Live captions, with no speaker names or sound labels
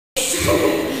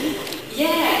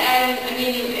Yeah, I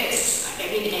mean,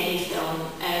 any film,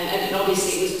 and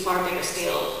obviously it was a far bigger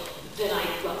scale than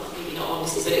well, maybe not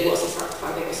obviously, but it was a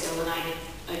far bigger scale than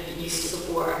I'd been used to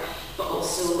before, but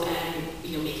also,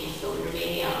 making a film in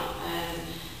Romania, and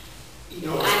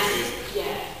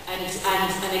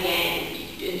again,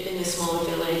 in a smaller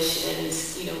village, and,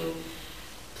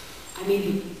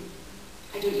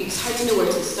 it's hard to know where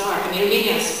to start. I mean,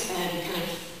 Romania's kind of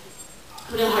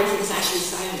one of the hard things to actually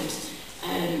sound,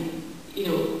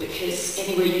 because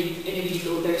anywhere you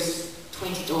go, there's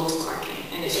 20 dogs barking,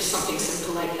 and it's just something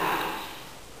simple like that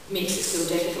makes it so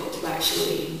difficult to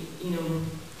actually,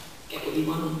 get what you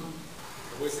want.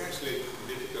 It was actually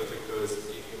difficult because